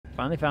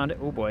finally found it.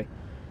 Oh, boy.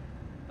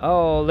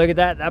 Oh, look at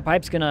that. That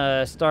pipe's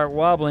gonna start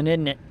wobbling,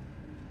 isn't it?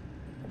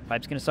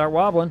 Pipe's gonna start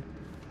wobbling.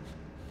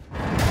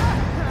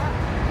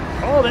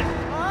 Hold it.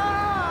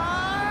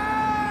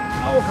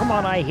 Oh, come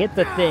on. I hit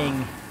the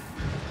thing.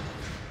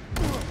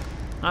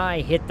 I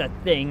hit the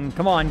thing.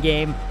 Come on,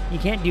 game. You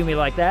can't do me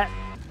like that.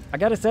 I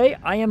gotta say,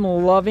 I am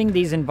loving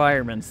these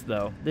environments,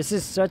 though. This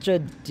is such a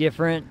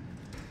different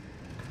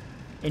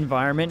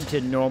environment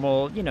to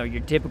normal, you know,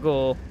 your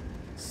typical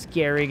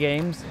scary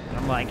games.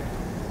 I'm like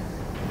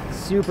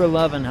super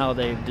loving how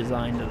they've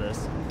designed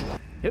this.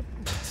 Yep.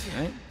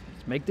 All right,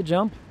 let's make the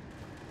jump.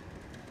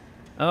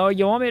 Oh,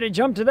 you want me to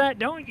jump to that,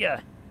 don't you?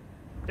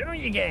 Don't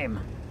you,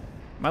 game?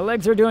 My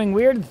legs are doing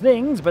weird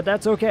things, but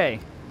that's okay.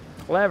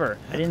 Clever.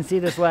 I didn't see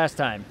this last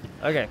time.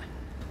 Okay.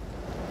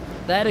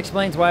 That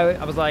explains why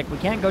I was like, we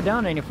can't go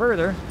down any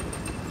further.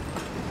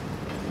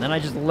 And then I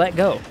just let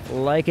go,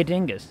 like a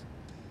dingus.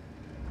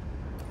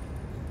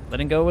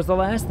 Letting go was the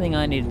last thing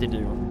I needed to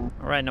do.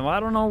 All right, now I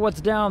don't know what's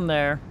down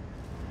there.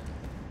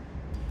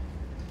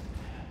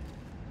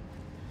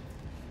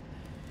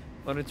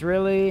 But it's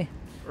really,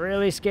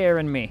 really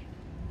scaring me.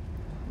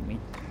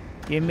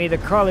 Give me the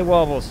crawly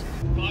wobbles.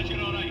 Glad you're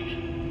all right.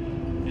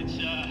 It's,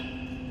 not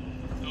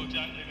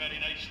exactly very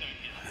nice down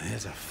here.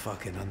 There's a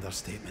fucking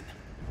understatement.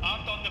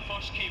 I've done the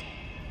first cable.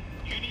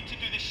 You need to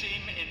do the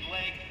same in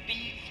leg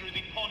B through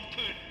the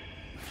pontoon.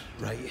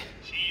 Right.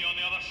 See you on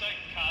the other side,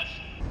 Kaz.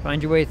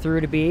 Find your way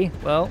through to B.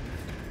 Well,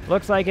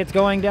 looks like it's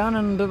going down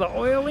into the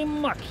oily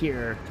muck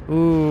here.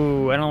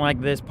 Ooh, I don't like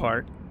this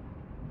part.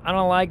 I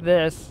don't like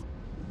this.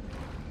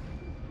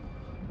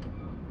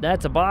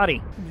 That's a body.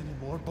 How many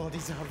more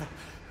bodies are there?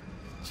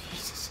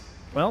 Jesus.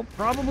 Well,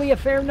 probably a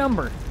fair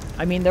number.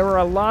 I mean, there were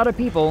a lot of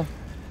people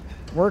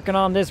working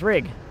on this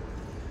rig.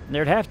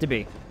 There'd have to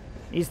be.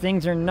 These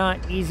things are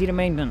not easy to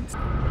maintain.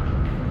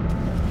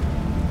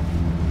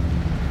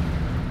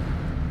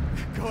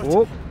 God.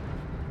 Whoop.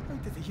 How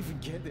did they even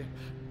get there?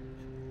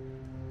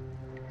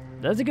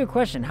 That's a good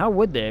question. How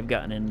would they have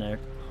gotten in there?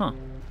 Huh.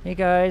 Hey,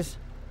 guys.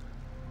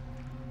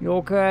 You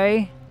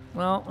okay?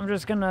 Well, I'm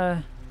just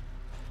gonna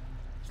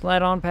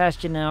slide on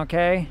past you now,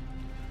 okay?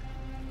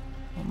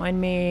 Don't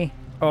mind me.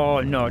 Oh,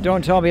 no.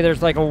 Don't tell me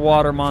there's like a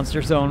water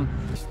monster zone.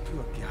 This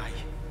poor guy.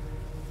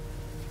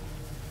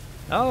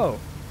 Oh.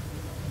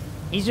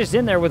 He's just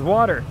in there with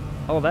water.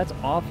 Oh, that's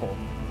awful.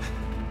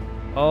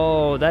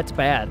 Oh, that's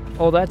bad.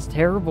 Oh, that's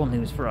terrible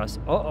news for us.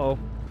 Uh-oh.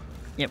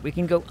 Yeah, we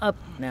can go up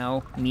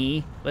now,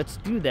 me. Let's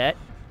do that.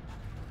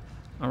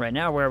 All right,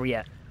 now where are we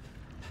at?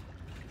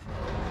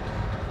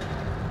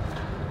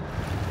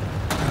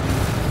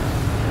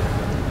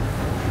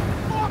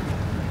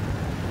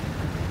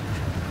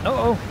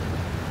 Uh-oh.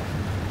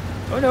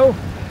 Oh, no.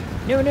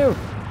 No, no.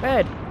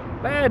 Bad.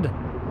 Bad.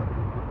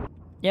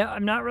 Yeah,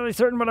 I'm not really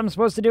certain what I'm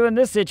supposed to do in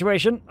this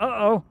situation.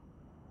 Uh-oh.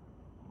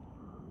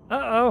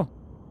 Uh-oh.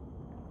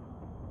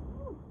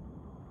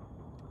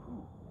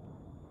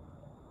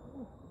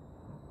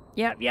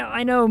 Yeah,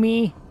 I know,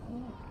 me.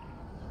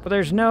 But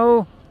there's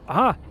no...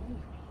 Aha.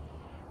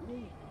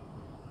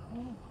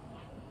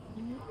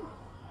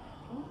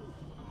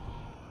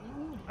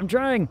 I'm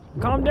trying.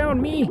 Calm down,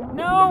 me.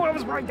 No, I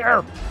was right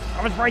there.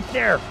 I was right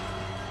there.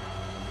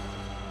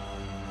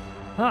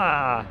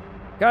 Ah,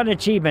 got an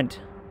achievement.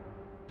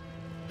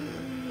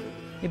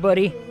 Hey,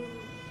 buddy.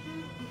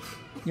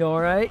 You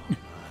all right?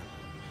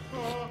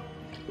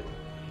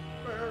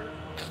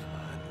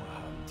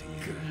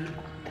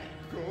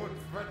 Go and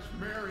fetch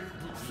Mary.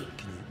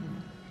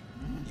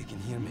 You can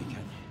hear me,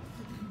 can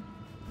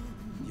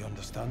you? You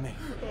understand me?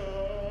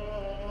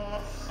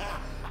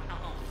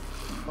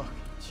 Fuck,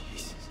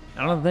 Jesus.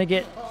 I don't think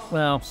it...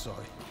 Well... I'm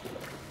sorry.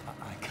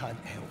 I can't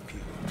help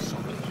you. I'm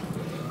sorry.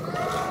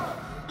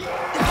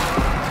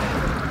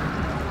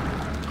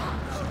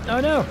 Oh,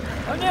 no.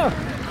 Oh, no.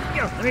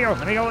 Let me go.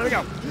 Let me go. Let me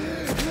go.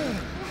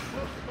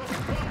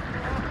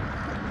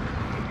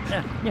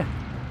 Yeah.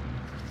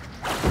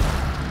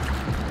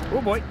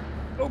 Oh, boy.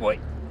 Oh, boy.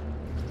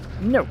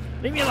 No.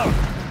 Leave me alone.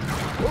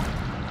 Oh.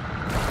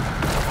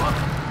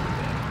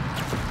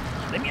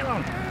 Leave me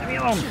alone. Leave me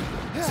alone.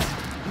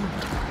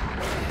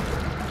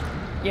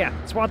 Yeah,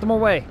 swat them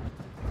away.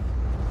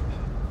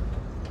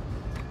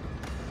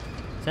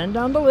 Send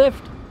down the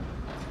lift.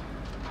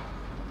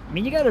 I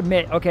mean, you gotta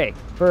admit, okay,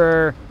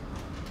 for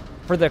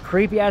the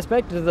creepy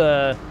aspect of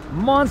the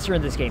monster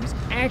in this game is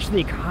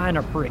actually kind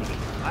of pretty.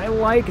 I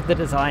like the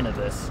design of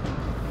this.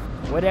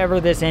 Whatever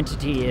this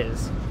entity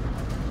is.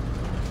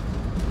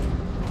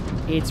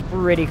 It's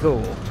pretty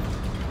cool.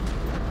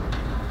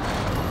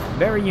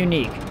 Very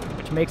unique,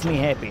 which makes me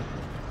happy.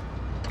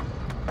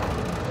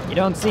 You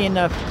don't see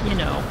enough, you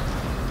know...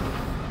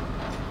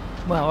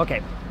 Well,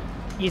 okay.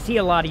 You see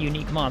a lot of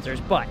unique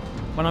monsters, but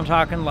when I'm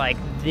talking like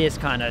this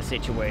kind of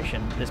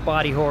situation, this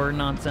body horror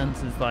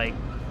nonsense is like...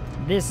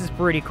 This is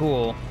pretty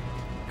cool.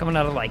 Coming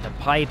out of like the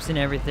pipes and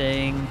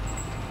everything.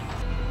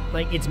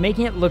 Like, it's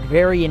making it look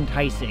very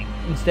enticing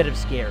instead of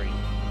scary.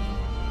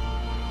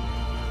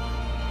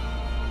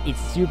 It's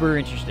super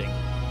interesting.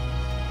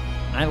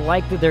 I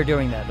like that they're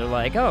doing that. They're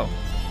like, oh,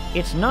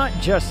 it's not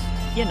just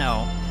you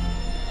know,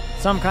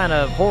 some kind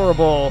of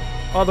horrible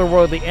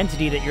otherworldly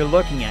entity that you're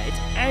looking at. It's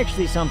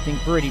actually something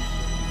pretty,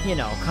 you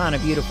know, kind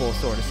of beautiful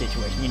sort of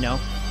situation, you know?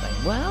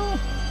 Like, well,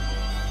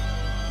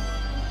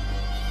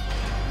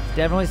 it's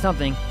definitely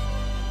something.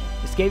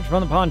 Escaped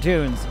from the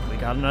pontoons. We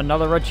got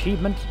another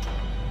achievement.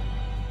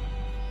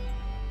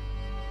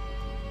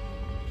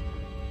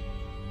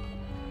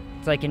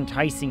 It's like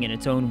enticing in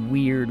its own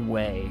weird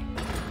way.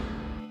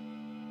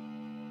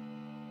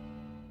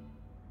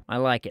 I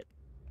like it.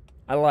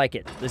 I like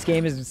it. This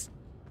game is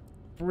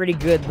pretty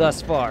good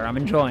thus far. I'm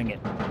enjoying it.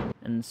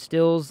 And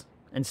still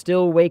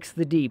wakes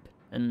the deep.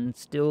 And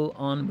still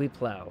on we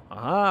plow.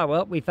 Aha,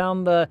 well, we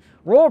found the...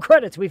 Roll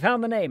credits! We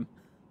found the name.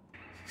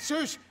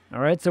 Sus!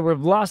 Alright, so we've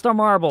lost our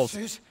marbles.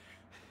 Sus!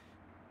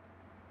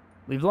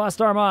 We've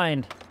lost our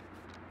mind.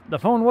 The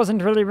phone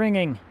wasn't really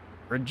ringing.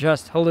 We're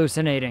just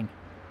hallucinating.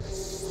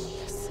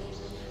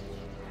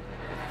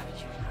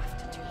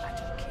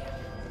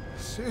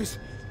 Sus!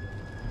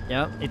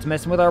 Yep, it's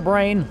messing with our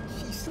brain.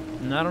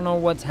 And I don't know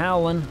what's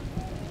howling.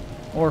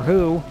 Or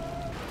who.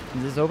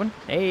 Is this open?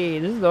 Hey,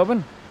 this is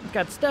open. It's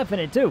got stuff in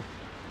it, too.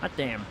 Hot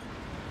damn.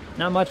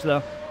 Not much,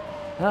 though.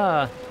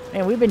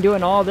 Man, we've been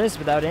doing all this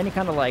without any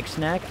kind of, like,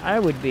 snack. I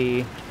would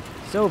be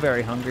so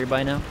very hungry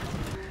by now.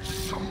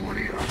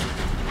 Somebody else.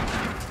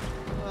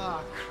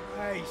 Oh,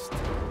 Christ.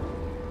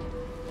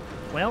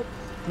 Well,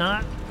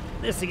 not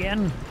this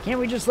again. Can't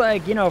we just,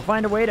 like, you know,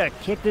 find a way to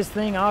kick this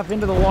thing off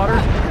into the water?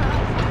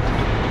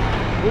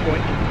 Oh, boy.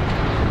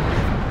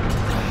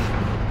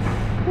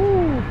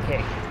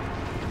 Okay.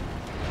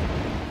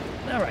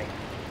 All right.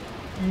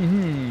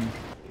 Mm-hmm.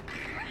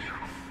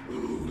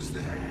 Who's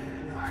there?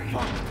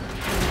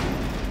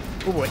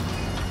 Oh, boy.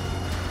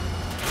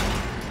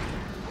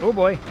 Oh,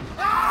 boy.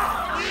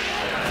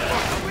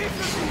 Away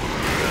from me!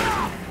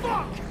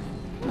 Fuck!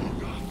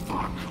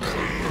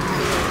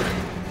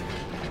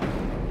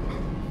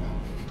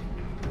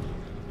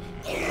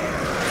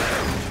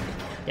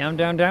 Down,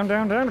 down, down,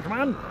 down, down. Come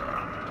on.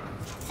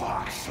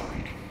 Fuck's sake.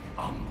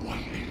 I'm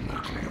waiting the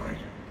clearing.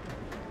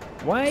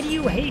 Why do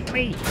you hate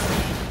me?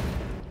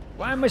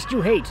 Why must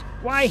you hate?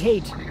 Why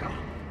hate?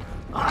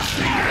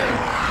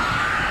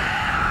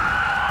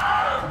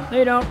 No,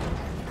 you don't.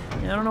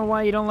 I don't know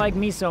why you don't like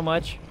me so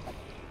much.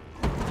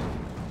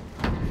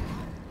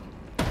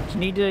 You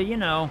need to, you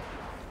know,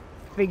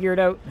 figure it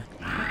out.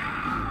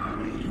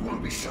 You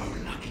won't be so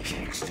lucky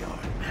next time.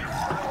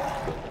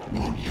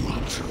 Won't you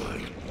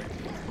try?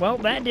 Well,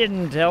 that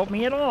didn't help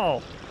me at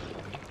all.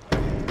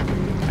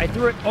 I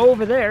threw it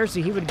over there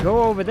so he would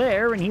go over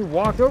there and he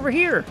walked over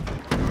here.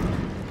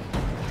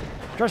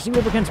 Trusty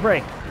lubricant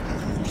spray.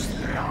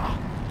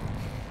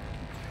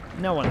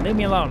 No one, leave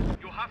me alone.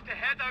 You'll have to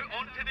head out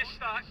onto the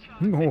stack.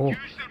 Oh,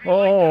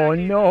 oh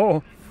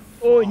no.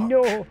 Oh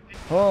no.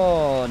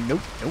 Oh,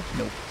 nope, nope,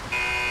 nope.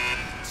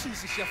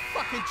 Jesus, you're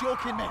fucking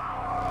joking me.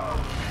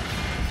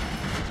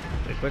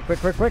 Quick, quick,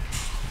 quick, quick.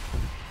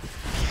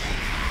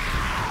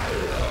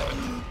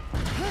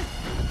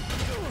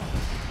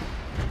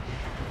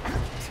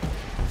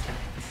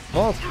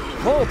 Vault,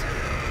 vault.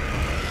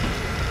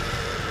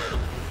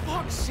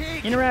 Fuck's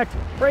sake. Interact.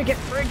 Break it,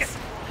 break it.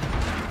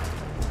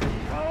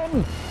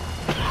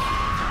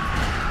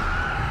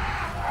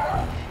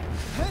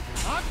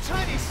 I'm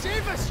trying to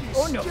save us, you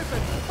Oh, no.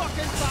 stupid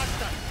fucking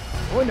bastard.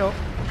 Oh no.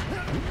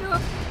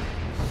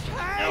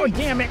 Oh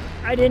damn it.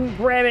 I didn't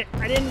grab it.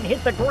 I didn't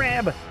hit the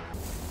grab.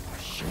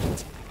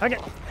 Shit. Hug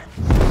it.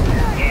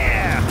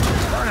 Yeah.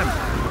 Burn him.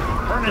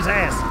 Burn his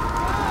ass.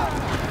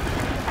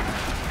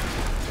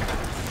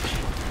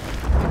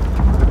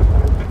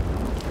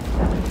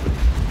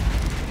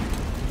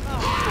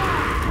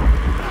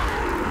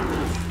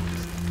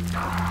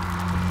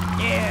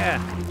 Yeah.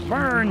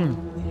 Burn.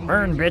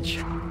 Burn,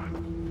 bitch.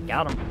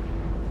 Got him.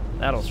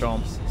 That'll show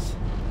him.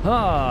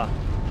 Ah,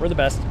 we're the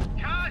best.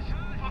 Kaz,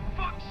 for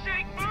fuck's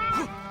sake,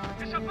 move!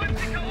 It's about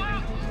to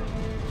collapse!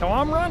 So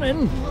I'm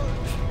running.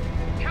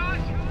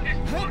 Kaz,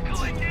 it's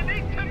buckling, you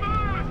need to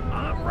move!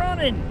 I'm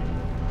running.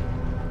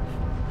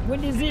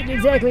 What is it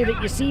exactly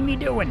that you see me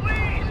doing? Please,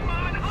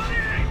 man,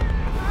 hurry!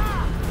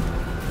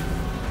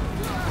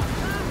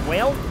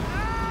 Well.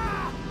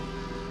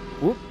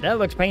 Whoop, that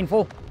looks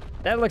painful.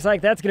 That looks like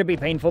that's gonna be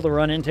painful to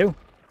run into.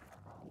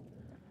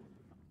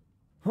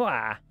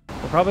 Wah.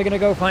 We're probably gonna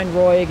go find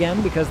Roy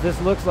again because this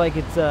looks like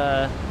it's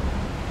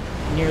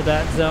near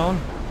that zone.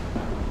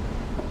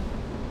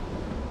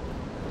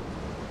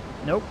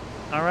 Nope.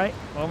 Alright,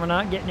 well we're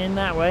not getting in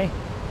that way.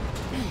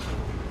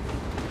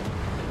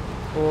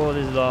 Oh,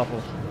 this is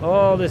awful.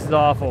 Oh, this is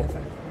awful.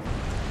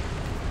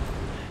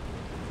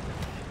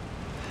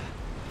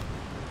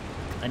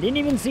 I didn't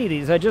even see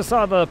these, I just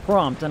saw the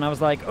prompt and I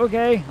was like,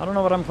 okay, I don't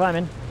know what I'm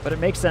climbing, but it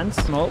makes sense.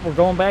 Well, we're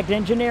going back to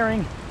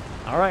engineering.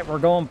 Alright, we're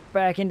going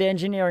back into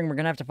engineering. We're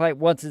gonna have to fight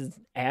what's his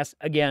ass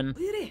again.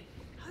 Leary,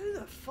 how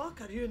the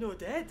fuck are you no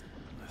dead?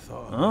 I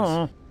thought I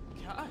was.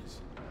 Oh. Kaz.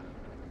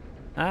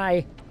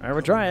 Hi. Alright,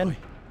 we're trying.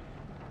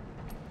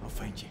 I'll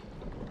find you.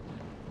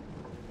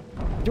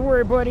 Don't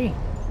worry, buddy.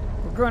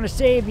 We're gonna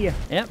save you.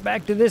 Yep,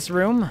 back to this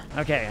room.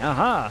 Okay,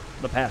 aha.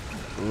 The path.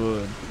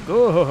 Good.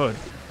 Good.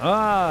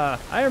 Ah,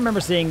 I remember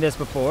seeing this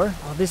before.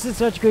 Oh, this is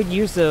such good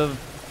use of,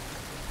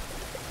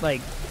 like,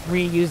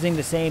 reusing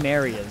the same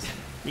areas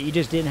that you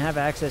just didn't have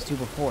access to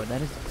before.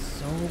 That is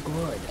so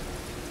good.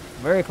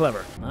 Very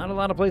clever. Not a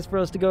lot of place for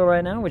us to go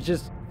right now. It's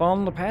just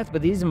following the path,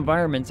 but these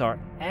environments are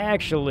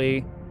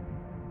actually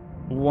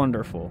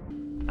wonderful.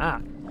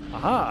 Ah,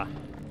 aha.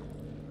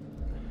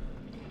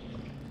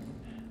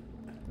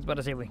 I was about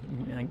to say,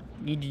 I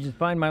need to just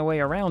find my way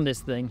around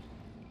this thing.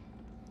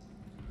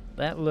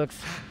 That looks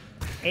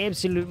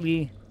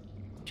absolutely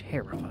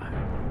terrifying.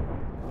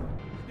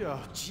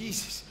 Oh,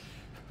 Jesus.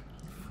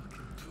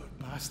 Fucking poor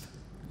bastard.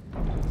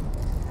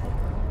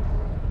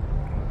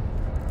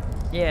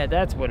 Yeah,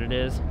 that's what it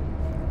is.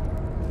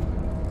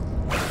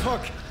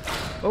 Fuck!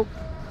 Oh.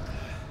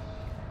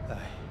 Aye.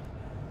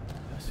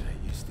 That's right,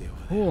 you stay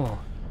over there. Oh.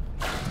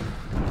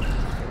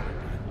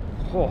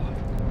 Oh.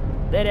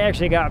 That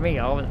actually got me.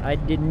 I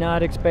did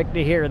not expect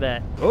to hear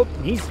that. Oh,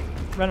 he's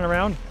running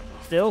around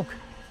still.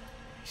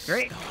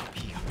 Great.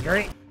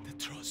 Great. The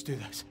trots do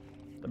this.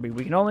 I mean,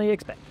 we can only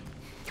expect.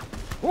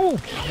 Oh,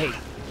 hey.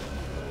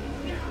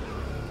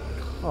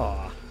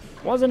 Oh,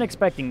 wasn't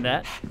expecting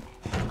that.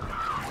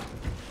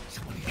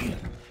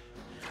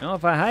 Well,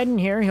 if I hide in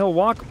here, he'll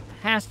walk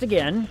past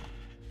again.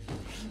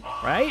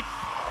 Right?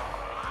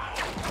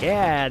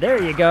 Yeah, there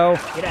you go.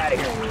 Get out of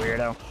here, you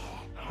weirdo.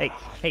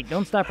 Hey,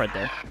 don't stop right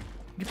there.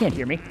 You can't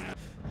hear me.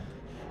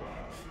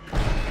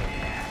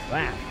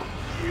 Wow.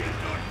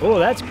 Oh,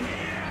 that's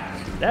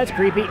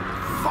creepy.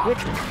 Quick.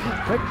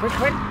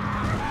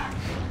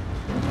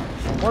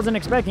 Wasn't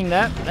expecting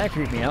that. That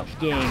creeped me out.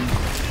 Game.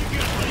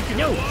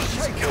 No.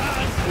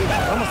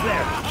 Almost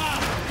there.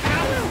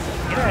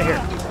 Get out of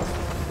here.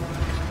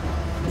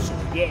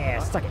 Yeah,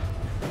 stuck it.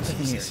 Stuck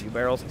in here, you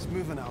barrels. It's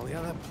moving out the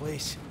other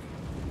place.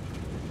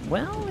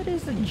 Well, it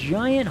is a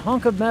giant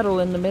hunk of metal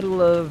in the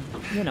middle of,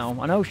 you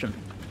know, an ocean.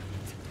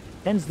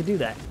 Tends to do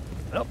that.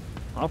 Well,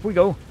 off we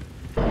go.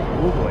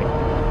 Oh boy.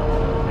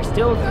 I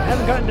still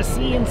haven't gotten to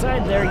see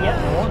inside there yet.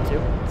 I want to.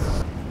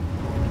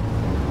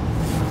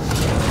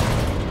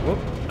 Whoop.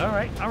 All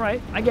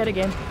right. I get it,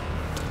 game.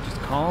 Just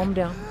calm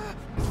down.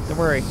 Don't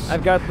worry.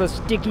 I've got the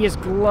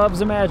stickiest gloves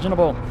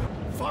imaginable.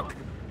 Fuck!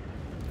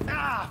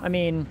 Ah! I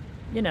mean,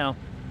 you know,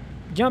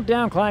 jump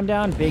down, climb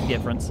down, big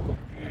difference.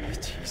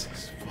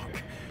 Jesus,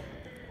 fuck.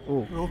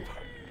 Ooh. Rope.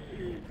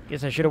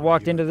 Guess I should have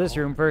walked into this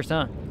room first,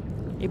 huh?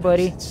 Hey,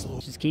 buddy.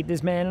 Just keep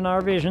this man in our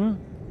vision.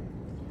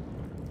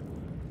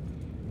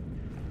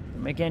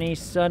 Don't make any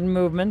sudden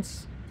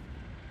movements.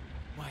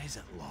 Why is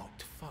it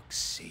locked? Fuck's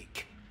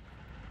sake.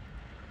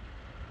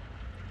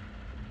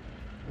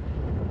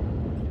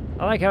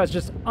 I like how it's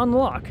just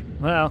unlock.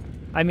 Well,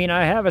 I mean,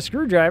 I have a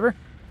screwdriver.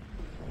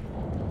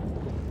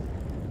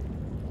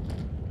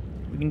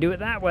 We can do it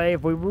that way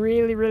if we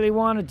really, really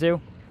wanted to.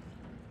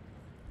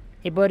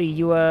 Hey, buddy,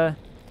 you wouldn't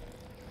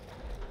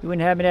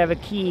happen to have a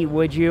key,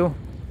 would you?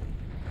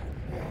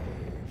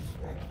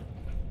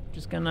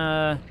 Just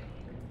gonna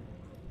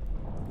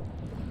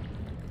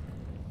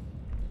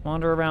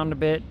wander around a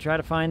bit, try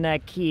to find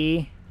that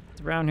key.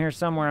 It's around here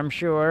somewhere, I'm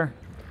sure.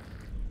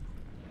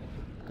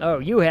 Oh,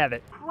 you have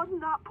it.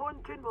 Flooding that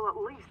pontoon will at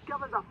least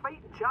give us a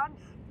fighting chance.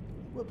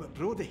 What about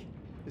Brody?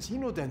 Is he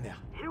no down there?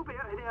 He'll be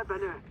out of there by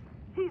now.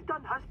 He's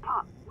done his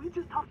part. We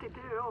just have to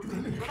do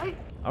it, right?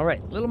 All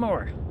right, a little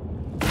more.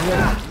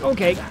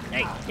 Okay.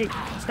 Hey,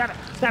 stop it.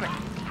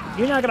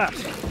 You knock it off.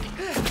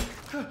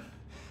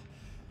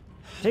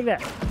 Take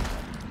that.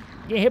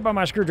 Get hit by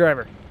my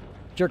screwdriver.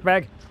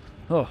 Jerkbag.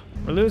 Oh,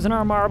 we're losing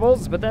our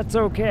marbles, but that's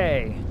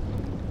okay.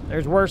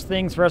 There's worse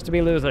things for us to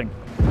be losing.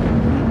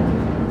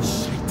 I'm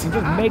just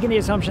making the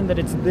assumption that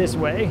it's this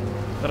way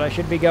that I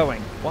should be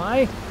going.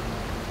 Why?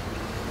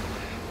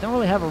 Don't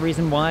really have a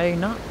reason why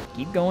not.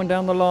 Keep going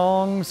down the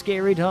long,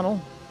 scary tunnel.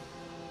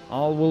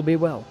 All will be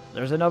well.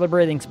 There's another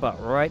breathing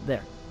spot right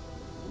there.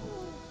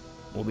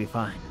 We'll be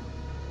fine.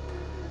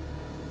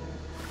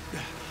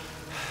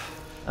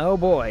 Oh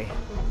boy.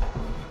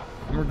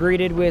 We're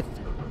greeted with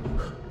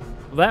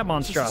that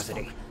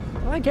monstrosity.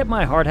 Have I kept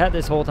my hard hat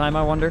this whole time,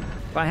 I wonder?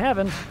 If I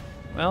haven't,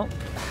 well,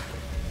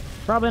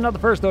 probably not the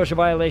first OSHA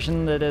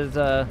violation that has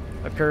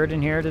occurred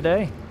in here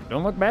today.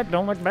 Don't look back,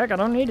 I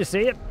don't need to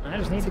see it. I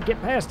just need to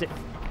get past it.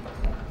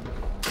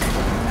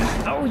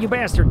 Oh, you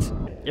bastards!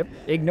 Yep,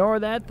 ignore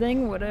that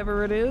thing,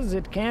 whatever it is.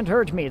 It can't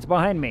hurt me, it's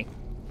behind me.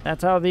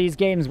 That's how these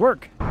games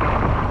work.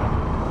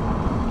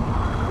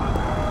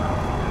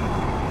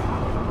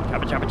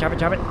 Chop it.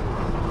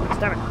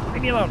 Stop it,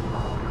 leave me alone.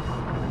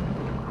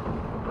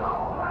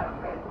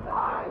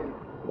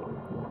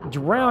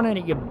 Drown in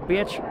it, you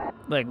bitch.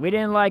 Look, we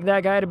didn't like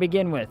that guy to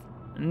begin with,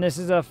 and this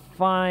is a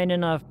fine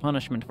enough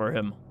punishment for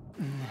him.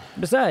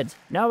 Besides,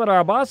 now that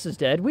our boss is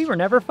dead, we were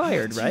never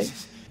fired, right?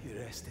 Jesus. You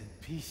rest in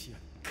peace, you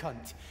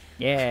cunt.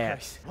 Yeah.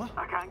 Christ. What?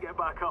 I can't get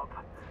back up.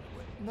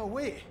 No,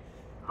 wait.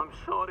 I'm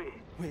sorry.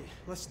 Wait,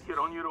 listen.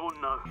 You're on your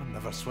own now. I'm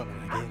never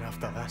swimming again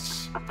after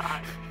this.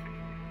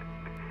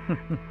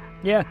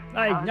 Yeah,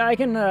 I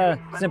can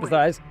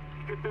sympathize.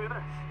 You can do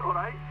this,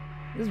 alright?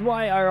 This is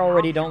why I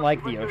already don't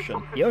like the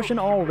ocean. The ocean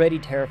already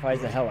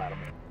terrifies the hell out of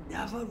me.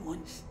 Never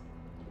once,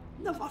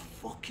 never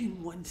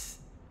fucking once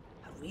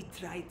have we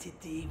tried to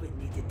do what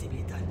needed to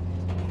be done.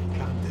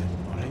 Calm down,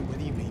 alright? What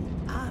do you mean?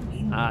 I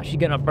mean, Ah, she's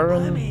gonna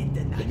burn I'm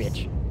ending the this.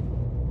 bitch.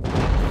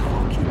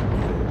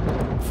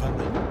 Fucking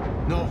Finley.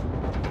 No.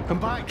 Come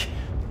back.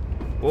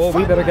 Oh,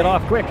 we better get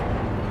off quick.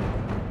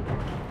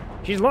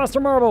 She's lost her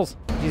marbles.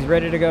 She's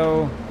ready to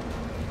go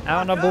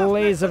out in a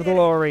blaze of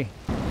glory.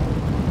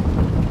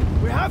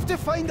 We have to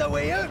find a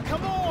way out.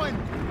 Come on.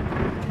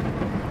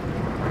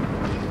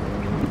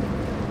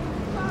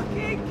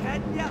 fucking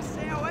kidding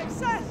yourself. It's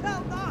this or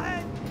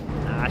nothing.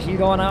 Ah, she's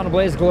going out in a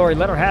blaze of glory.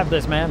 Let her have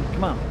this, man.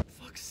 Come on.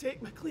 Fuck's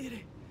sake,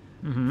 McCleary.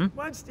 Mm-hmm.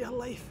 Once their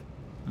life.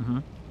 Mm-hmm.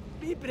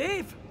 Be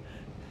brave.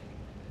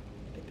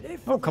 Be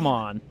brave. Oh, come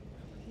on.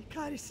 You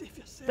can't save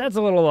yourself. That's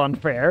a little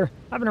unfair.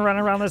 I've been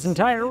running around this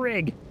entire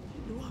rig.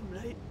 You know I'm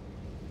right.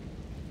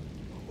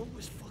 I'm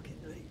always fucking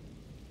right.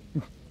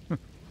 Oh,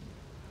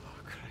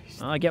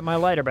 Christ. I get my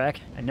lighter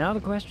back. And now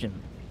the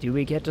question, do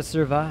we get to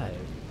survive?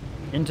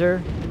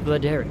 Enter the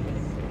derrick.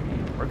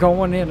 We're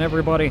going in,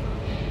 everybody.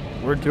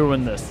 We're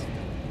doing this.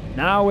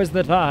 Now is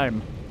the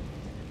time.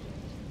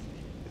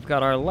 We've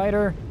got our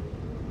lighter.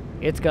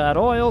 It's got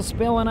oil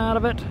spilling out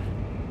of it.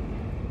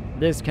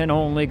 This can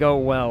only go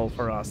well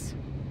for us.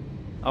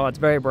 Oh, it's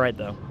very bright,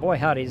 though. Boy,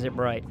 howdy, is it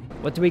bright.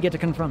 What do we get to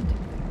confront?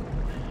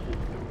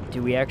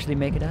 Do we actually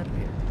make it out of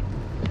here?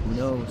 Who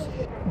knows?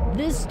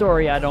 This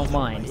story I don't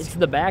mind. It's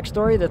the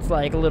backstory that's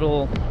like a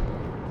little,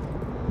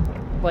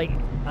 like,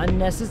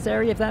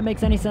 unnecessary, if that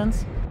makes any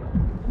sense.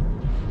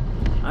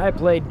 I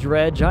played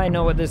Dredge. I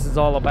know what this is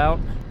all about.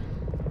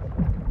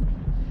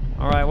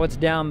 Alright, what's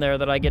down there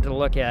that I get to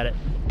look at it?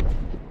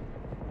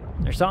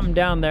 There's something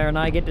down there and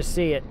I get to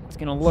see it. It's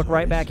gonna look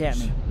right back at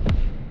me.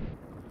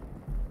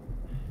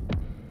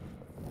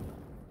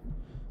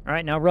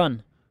 Alright, now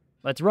run.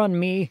 Let's run,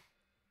 me.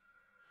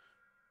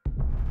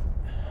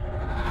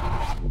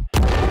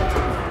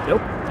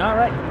 Nope.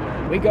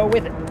 Alright, we go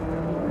with it.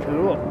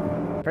 Cool.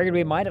 Figured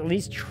we might at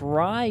least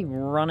try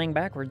running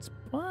backwards,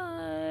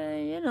 but,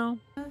 you know.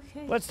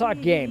 Let's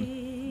talk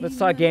game. Let's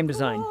talk game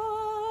design.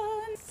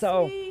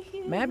 So,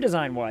 map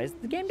design-wise,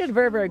 the game did a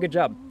very, very good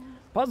job.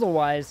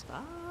 Puzzle-wise,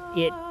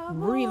 it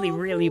really,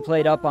 really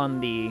played up on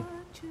the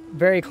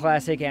very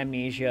classic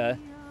Amnesia.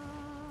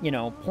 You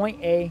know,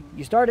 point A,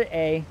 you start at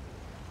A,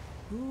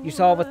 you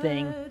solve a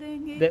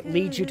thing that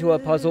leads you to a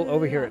puzzle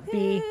over here at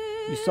B,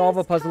 you solve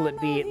a puzzle at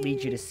B, it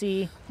leads you to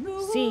C,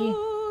 C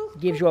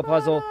gives you a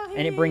puzzle,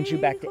 and it brings you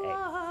back to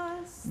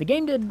A. The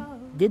game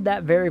did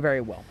that very,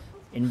 very well.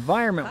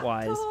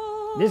 Environment-wise,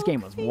 this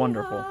game was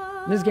wonderful.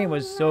 This game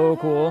was so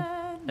cool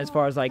as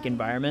far as, like,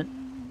 environment.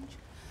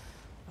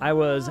 I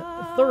was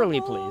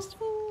thoroughly pleased.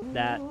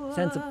 That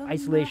sense of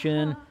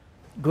isolation,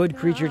 good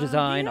creature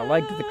design, I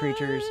liked the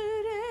creatures.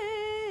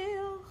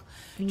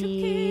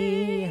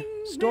 The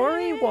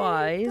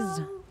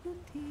story-wise,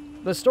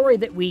 the story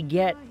that we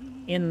get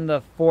in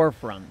the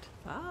forefront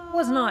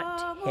was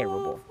not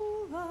terrible.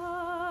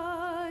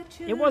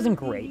 It wasn't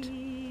great,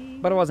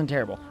 but it wasn't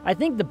terrible. I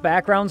think the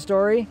background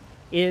story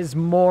is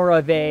more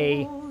of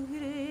a,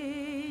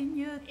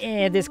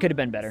 this could have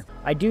been better.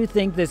 I do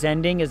think this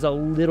ending is a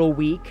little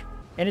weak,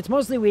 and it's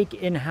mostly weak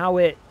in how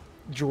it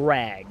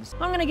drags.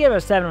 I'm gonna give it a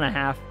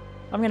 7.5.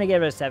 I'm gonna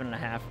give it a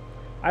 7.5.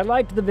 I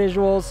liked the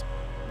visuals.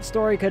 The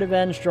story could have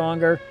been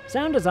stronger.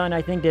 Sound design,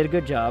 I think, did a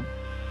good job.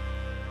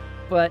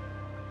 But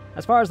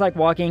as far as like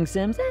walking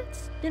sims,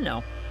 it's, you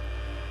know,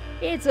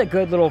 it's a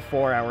good little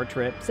 4-hour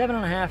trip.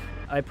 7.5.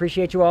 I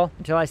appreciate you all.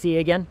 Until I see you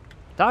again,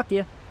 talk to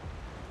you.